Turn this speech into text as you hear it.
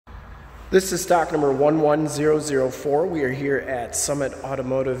This is stock number 11004. We are here at Summit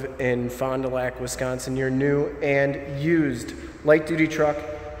Automotive in Fond du Lac, Wisconsin, your new and used light duty truck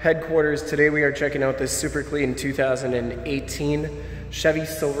headquarters. Today we are checking out this super clean 2018 Chevy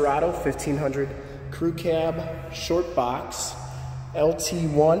Silverado 1500 crew cab Shortbox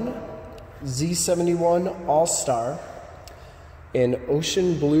LT1 Z71 All-Star in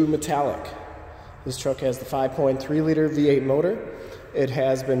ocean blue metallic. This truck has the 5.3 liter V8 motor. It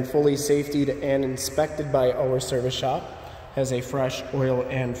has been fully safetied and inspected by our service shop. Has a fresh oil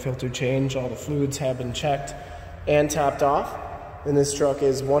and filter change. All the fluids have been checked and topped off. And this truck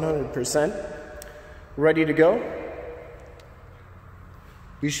is 100% ready to go.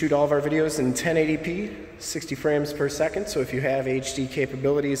 We shoot all of our videos in 1080p, 60 frames per second. So if you have HD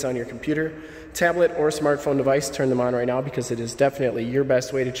capabilities on your computer, tablet, or smartphone device, turn them on right now, because it is definitely your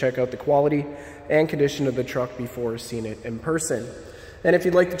best way to check out the quality and condition of the truck before seeing it in person. And if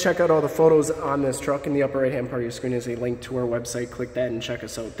you'd like to check out all the photos on this truck, in the upper right hand part of your screen is a link to our website. Click that and check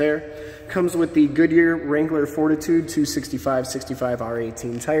us out there. Comes with the Goodyear Wrangler Fortitude 265/65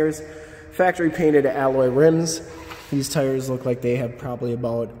 R18 tires, factory painted alloy rims. These tires look like they have probably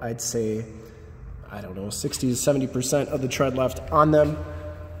about, I'd say, I don't know, 60 to 70% of the tread left on them.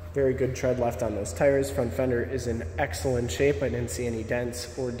 Very good tread left on those tires. Front fender is in excellent shape. I didn't see any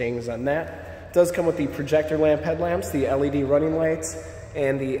dents or dings on that. It does come with the projector lamp headlamps, the LED running lights,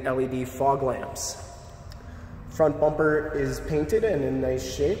 and the LED fog lamps. Front bumper is painted and in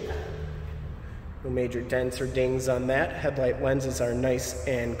nice shape. No major dents or dings on that. Headlight lenses are nice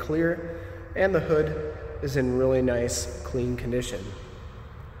and clear, and the hood is in really nice, clean condition.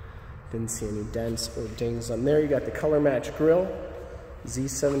 Didn't see any dents or dings on there. You got the color match grille,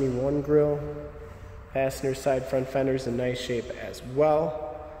 Z71 grille. Passenger side front fender's in nice shape as well.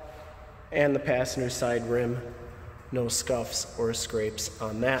 And the passenger side rim, no scuffs or scrapes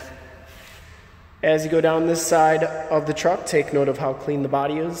on that. As you go down this side of the truck, take note of how clean the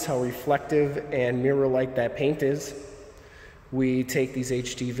body is, how reflective and mirror-like that paint is. We take these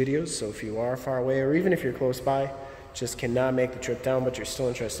HD videos, so if you are far away or even if you're close by, just cannot make the trip down, but you're still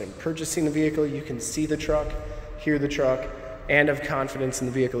interested in purchasing the vehicle, you can see the truck, hear the truck, and have confidence in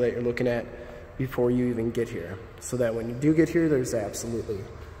the vehicle that you're looking at before you even get here. So that when you do get here, there's absolutely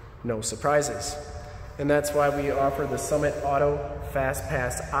no surprises. And that's why we offer the Summit Auto Fast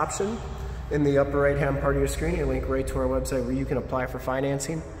Pass option. In the upper right hand part of your screen, a link right to our website where you can apply for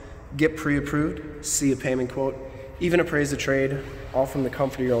financing, get pre-approved, see a payment quote, even appraise the trade, all from the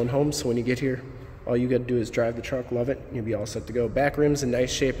comfort of your own home. So when you get here, all you got to do is drive the truck, love it, and you'll be all set to go. Back rims in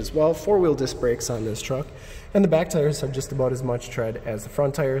nice shape as well, 4-wheel disc brakes on this truck, and the back tires have just about as much tread as the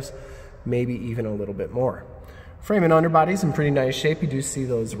front tires, maybe even a little bit more. Frame and underbody's in pretty nice shape. You do see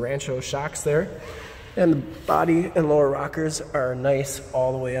those Rancho shocks there. And the body and lower rockers are nice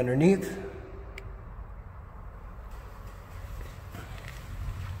all the way underneath.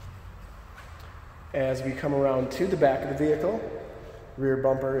 As we come around to the back of the vehicle, rear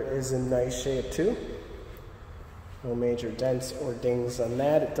bumper is in nice shape too. No major dents or dings on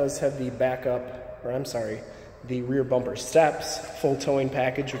that. It does have the the rear bumper steps, full towing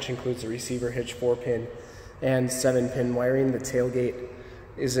package, which includes the receiver hitch, 4-pin and 7-pin wiring. The tailgate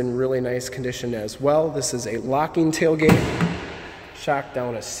is in really nice condition as well. This is a locking tailgate, shock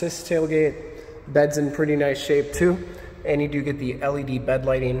down assist tailgate. Bed's in pretty nice shape too, and you do get the LED bed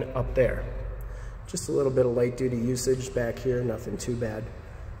lighting up there. Just a little bit of light duty usage back here, nothing too bad.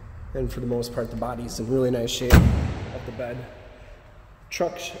 And for the most part, the body's in really nice shape at the bed.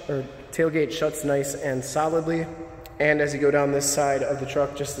 Tailgate shuts nice and solidly. And as you go down this side of the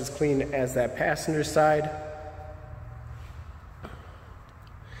truck, just as clean as that passenger side.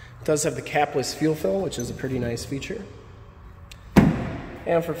 It does have the Capless fuel fill, which is a pretty nice feature.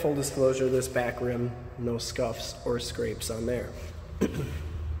 And for full disclosure, this back rim, no scuffs or scrapes on there.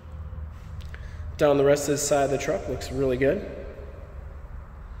 Down the rest of this side of the truck, looks really good.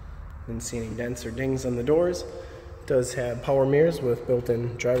 Didn't see any dents or dings on the doors. It does have power mirrors with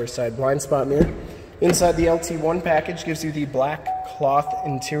built-in driver's side blind spot mirror. Inside, the LT1 package gives you the black cloth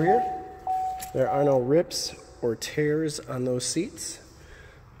interior. There are no rips or tears on those seats.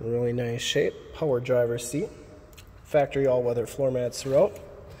 Really nice shape. Power driver's seat. Factory all-weather floor mats throughout.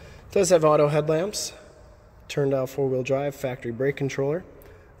 It does have auto headlamps, turned off 4-wheel drive, factory brake controller,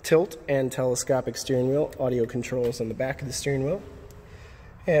 tilt and telescopic steering wheel, audio controls on the back of the steering wheel,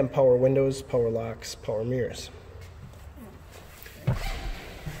 and power windows, power locks, power mirrors.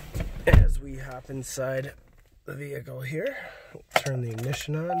 As we hop inside the vehicle here, we'll turn the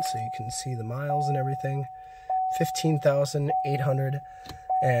ignition on so you can see the miles and everything.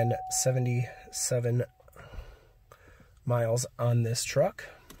 15,877 miles on this truck.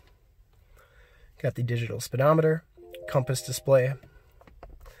 Got the digital speedometer, compass display,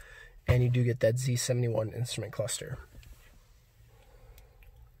 and you do get that Z71 instrument cluster.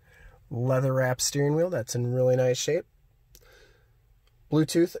 Leather wrapped steering wheel, that's in really nice shape.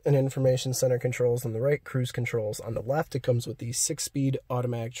 Bluetooth and information center controls on the right, cruise controls on the left. It comes with the 6-speed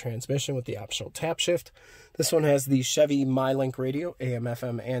automatic transmission with the optional tap shift. This one has the Chevy MyLink radio, AM,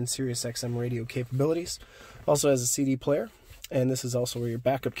 FM, and Sirius XM radio capabilities. Also has a CD player, and this is also where your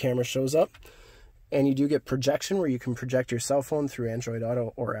backup camera shows up. And you do get projection, where you can project your cell phone through Android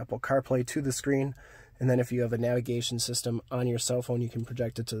Auto or Apple CarPlay to the screen. And then if you have a navigation system on your cell phone, you can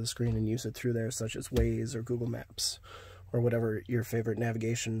project it to the screen and use it through there, such as Waze or Google Maps, or whatever your favorite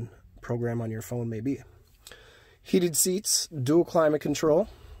navigation program on your phone may be. Heated seats, dual climate control,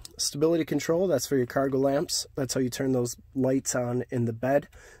 stability control, that's for your cargo lamps. That's how you turn those lights on in the bed.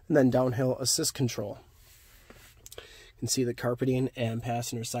 And then downhill assist control. You can see the carpeting and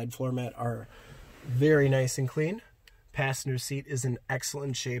passenger side floor mat are very nice and clean. Passenger seat is in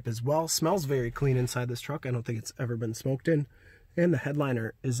excellent shape as well. Smells very clean inside this truck. I don't think it's ever been smoked in. And the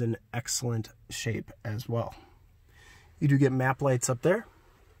headliner is in excellent shape as well. You do get map lights up there.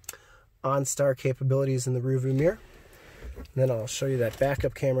 OnStar capabilities in the rearview mirror. And then I'll show you that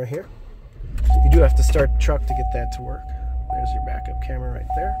backup camera here. You do have to start the truck to get that to work. There's your backup camera right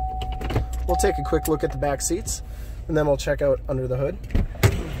there. We'll take a quick look at the back seats, and then we'll check out under the hood.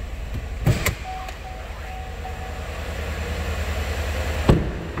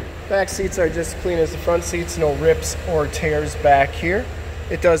 Back seats are just clean as the front seats, no rips or tears back here.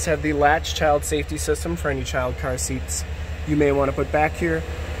 It does have the latch child safety system for any child car seats you may want to put back here.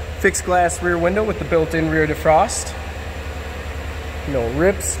 Fixed glass rear window with the built-in rear defrost. No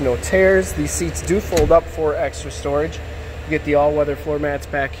rips, no tears. These seats do fold up for extra storage. You get the all-weather floor mats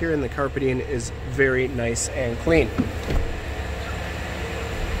back here, and the carpeting is very nice and clean.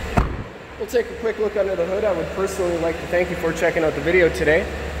 We'll take a quick look under the hood. I would personally like to thank you for checking out the video today.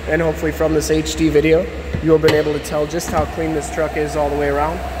 And hopefully from this HD video, you'll have been able to tell just how clean this truck is all the way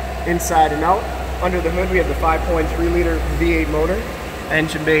around, inside and out. Under the hood, we have the 5.3-liter V8 motor.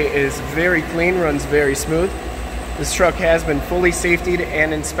 Engine bay is very clean, runs very smooth. This truck has been fully safetied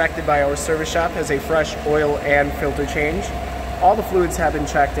and inspected by our service shop, has a fresh oil and filter change. All the fluids have been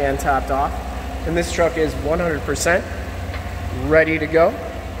checked and topped off. And this truck is 100% ready to go.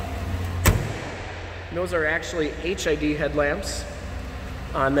 And those are actually HID headlamps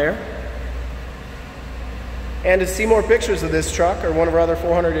on there. And to see more pictures of this truck or one of our other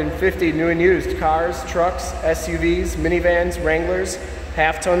 450 new and used cars, trucks, SUVs, minivans, Wranglers,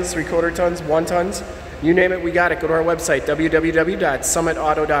 half tons, 3/4 tons, 1 tons, you name it, we got it. Go to our website,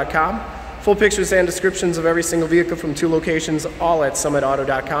 www.summitauto.com. Full pictures and descriptions of every single vehicle from 2 locations, all at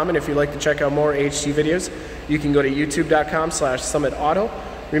summitauto.com. And if you'd like to check out more HD videos, you can go to youtube.com/summitauto.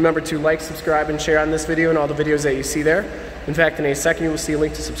 Remember to like, subscribe, and share on this video and all the videos that you see there. In fact, in a second, you will see a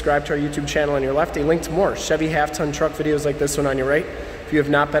link to subscribe to our YouTube channel on your left, a link to more Chevy half-ton truck videos like this one on your right. If you have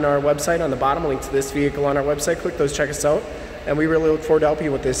not been on our website, on the bottom, a link to this vehicle on our website. Click those, check us out. And we really look forward to helping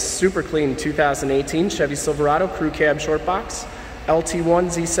you with this super clean 2018 Chevy Silverado Crew Cab Shortbox,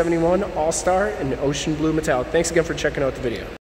 LT1, Z71, All-Star, and Ocean Blue Metallic. Thanks again for checking out the video.